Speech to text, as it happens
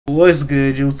What's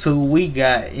good, YouTube? We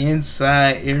got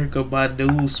inside Erykah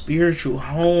Badu's spiritual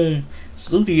home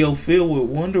studio filled with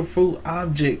wonderful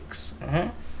objects.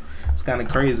 It's kind of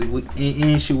crazy. We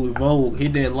in issue with Vogue.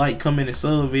 Hit that like, comment, and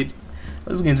sub it.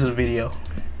 Let's get into the video.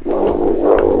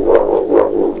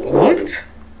 What?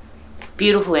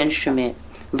 Beautiful instrument.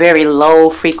 Very low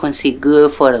frequency,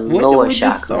 good for the lower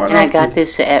chakra. And I got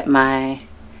this at my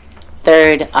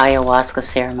 3rd ayahuasca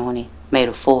ceremony. May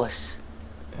the force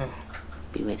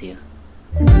be with you.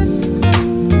 I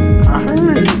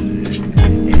heard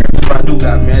Erykah Badu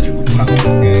got magical powers,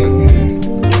 gang.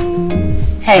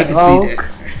 Hey, Vogue.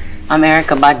 I'm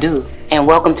Erykah Badu, and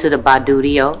welcome to the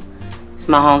Badudio. It's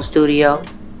my home studio.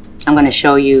 I'm going to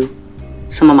show you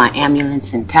some of my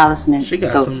amulets and talismans. She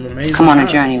got some amazing come on a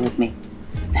powers. journey with me.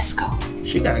 Let's go.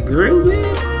 She got grills in?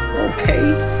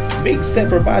 Okay. Big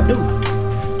stepper Badu.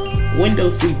 Window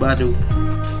seat Badu.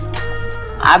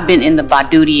 I've been in the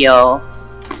Badudio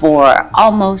for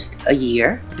almost a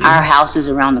year. Our house is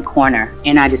around the corner,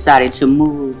 and I decided to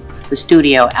move the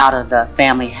studio out of the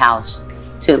family house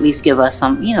to at least give us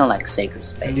some, like sacred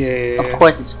space. Yeah. Of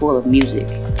course, it's full of music.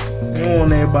 You don't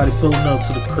want everybody pulling up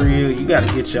to the crib. You gotta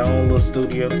get your own little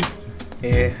studio.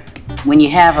 Yeah. When you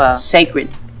have a sacred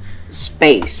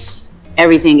space,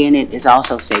 everything in it is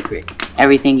also sacred.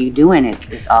 Everything you do in it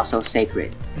is also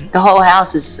sacred. The whole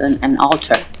house is an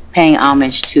altar, paying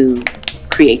homage to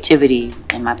creativity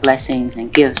and my blessings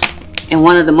and gifts. And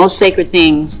one of the most sacred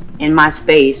things in my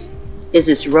space is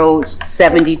this Rhodes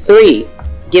 73,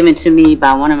 given to me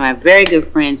by one of my very good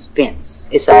friends, Vince.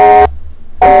 It's a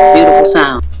beautiful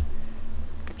sound.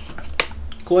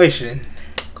 Question.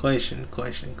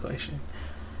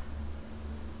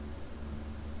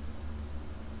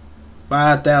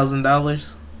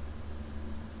 $5,000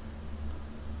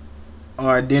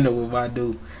 or a dinner with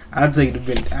Badu? I'll take the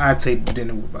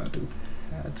dinner with Badu.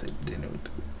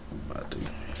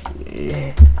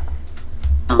 Yeah.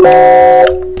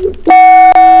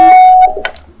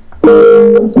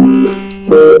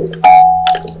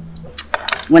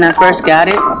 When I first got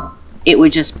it, it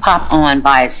would just pop on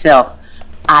by itself.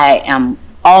 I am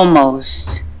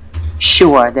almost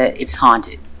sure that it's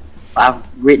haunted. I've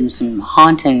written some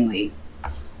hauntingly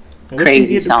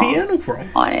crazy songs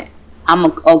on it. I'm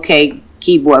an okay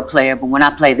keyboard player, but when I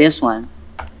play this one,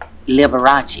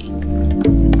 Liberace.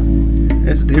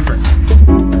 That's different.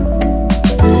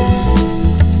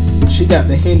 She got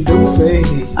the Hindu say.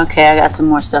 Okay, I got some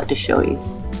more stuff to show you.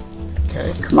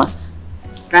 Okay. Come on.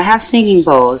 I have singing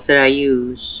bowls that I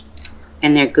use,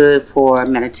 and they're good for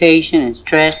meditation and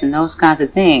stress and those kinds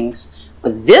of things.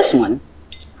 But this one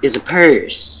is a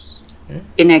purse.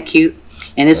 Isn't that cute?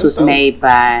 And this was made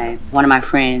by one of my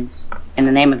friends, and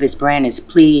the name of his brand is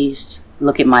Please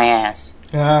Look at My Ass.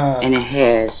 And it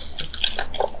has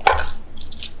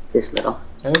this little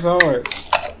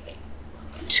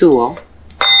tool.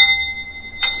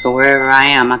 So wherever I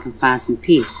am, I can find some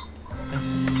peace. I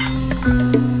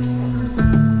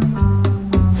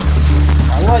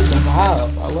like the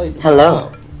vibe.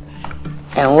 Hello,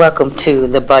 and welcome to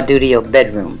the Badudio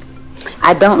bedroom.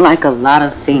 I don't like a lot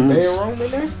of things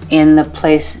in the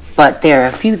place, but there are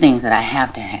a few things that I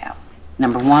have to have.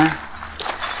 Number one,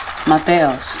 my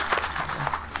bells.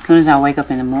 As soon as I wake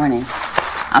up in the morning,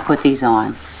 I put these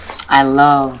on. I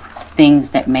love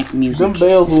things that make music. Them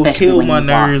bells will kill my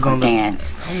nerves on the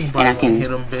dance, and I can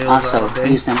also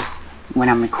use them when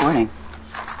I'm recording.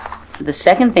 The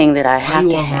second thing that I have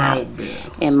to have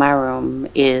in my room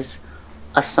is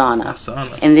a sauna.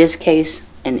 In this case,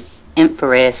 an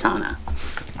infrared sauna.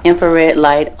 Infrared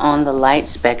light on the light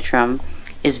spectrum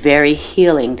is very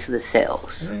healing to the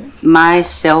cells. My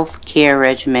self-care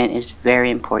regimen is very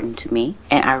important to me,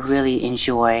 and I really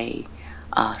enjoy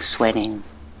sweating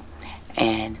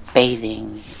and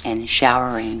bathing and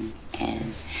showering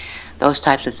and those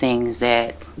types of things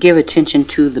that give attention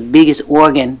to the biggest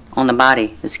organ on the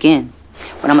body, the skin.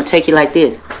 But I'm gonna take you like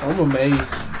this. I'm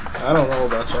amazed. I don't know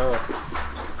about y'all.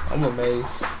 I'm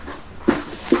amazed.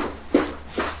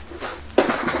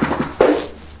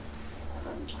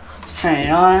 Let's turn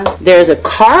it on. There's a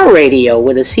car radio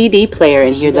with a CD player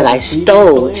in here that I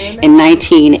stole in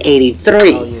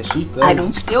 1983. Oh yeah, she's thug. I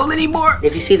don't steal anymore.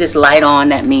 If you see this light on,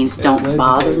 that means don't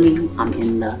bother me. I'm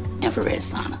in the infrared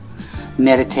sauna,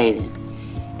 meditating,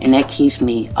 and that keeps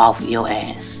me off your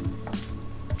ass.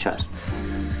 Trust.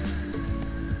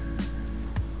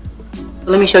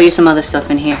 Let me show you some other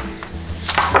stuff in here.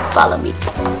 Follow me.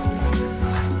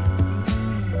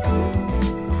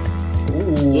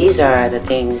 Ooh. These are the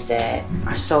things that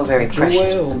are so very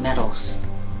precious, the metals.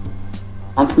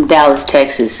 I'm from Dallas,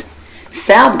 Texas.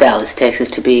 South Dallas, Texas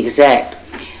to be exact.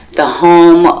 The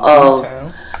home of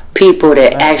people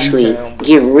that actually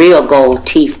get real gold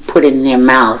teeth put in their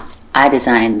mouth, I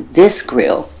designed this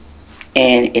grill,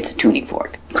 and it's a tuning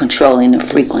fork, controlling the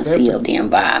frequency of the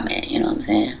environment, you know what I'm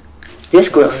saying? This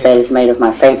grill set is made of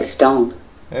my favorite stone.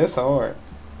 That's hard.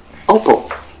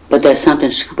 Opal. But there's something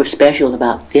super special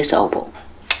about this opal.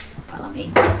 Follow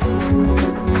me.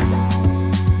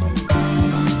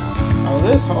 Oh,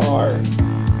 that's hard.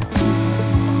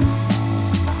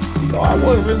 I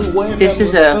wasn't really wearing this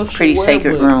is a pretty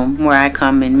sacred room where I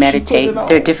come and meditate.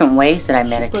 There are different ways that I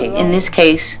meditate. In this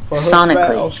case,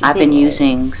 sonically, I've been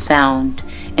using sound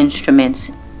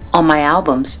instruments on my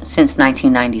albums since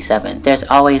 1997. There's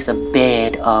always a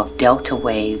bed of delta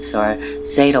waves or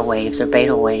zeta waves or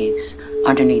beta waves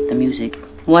underneath the music.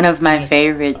 One of my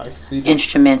favorite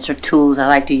instruments or tools I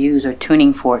like to use are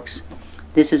tuning forks.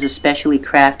 This is a specially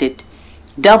crafted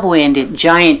double-ended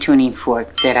giant tuning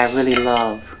fork that I really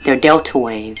love. They're delta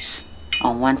waves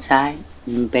on one side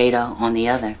and beta on the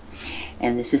other.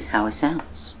 And this is how it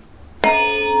sounds. That's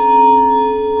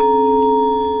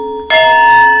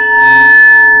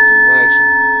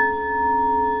relaxing.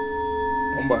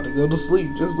 I'm about to go to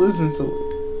sleep. Just listen to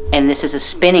it. And this is a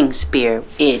spinning spear.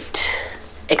 It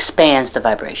expands the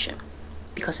vibration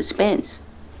because it spins.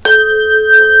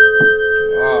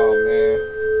 Oh, man.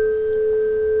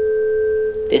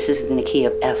 This is in the key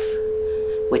of F,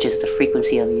 which is the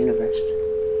frequency of the universe.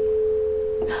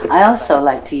 I also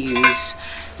like to use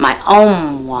my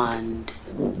Om wand.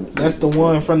 That's the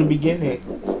one from the beginning.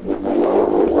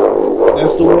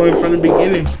 That's the one from the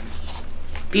beginning.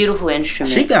 Beautiful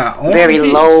instrument. She got armpits. Very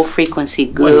low frequency,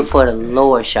 good for the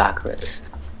lower chakras.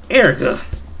 Erykah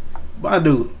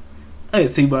Badu. Hey,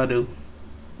 T Badu.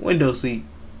 Window seat.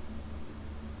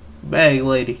 Bag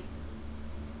lady.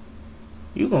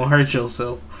 You gonna hurt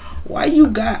yourself. Why you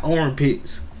got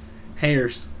armpits?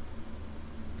 Hairs.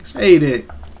 Shade it.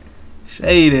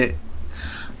 Shade it.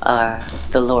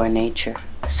 The lower nature.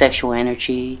 Sexual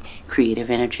energy, creative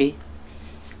energy,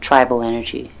 tribal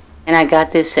energy. And I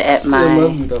got this at my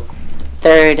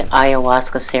third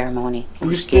ayahuasca ceremony.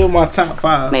 You're still my top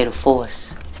 5. Made of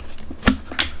force.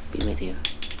 Be with you.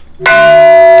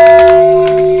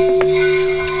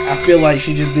 I feel like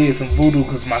she just did some voodoo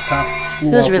because my top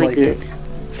flew feels off really like good. That.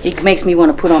 It makes me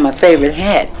want to put on my favorite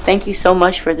hat. Thank you so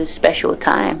much for this special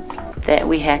time that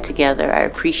we had together. I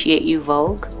appreciate you,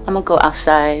 Vogue. I'm going to go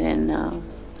outside and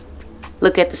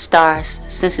look at the stars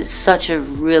since it's such a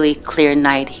really clear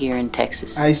night here in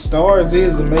Texas. Hey, stars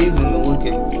is amazing to look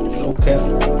at. No cap.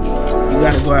 You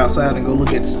got to go outside and go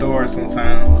look at the stars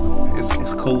sometimes.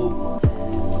 It's cool.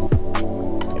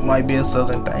 It might be a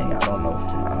southern thing. I don't know.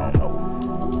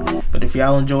 But if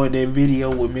y'all enjoyed that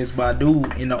video with Miss Badu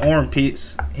in the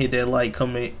armpits, hit that like,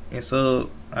 comment, and sub.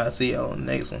 I'll see y'all on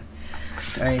the next one.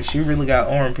 Dang, she really got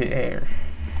armpit hair.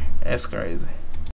 That's crazy.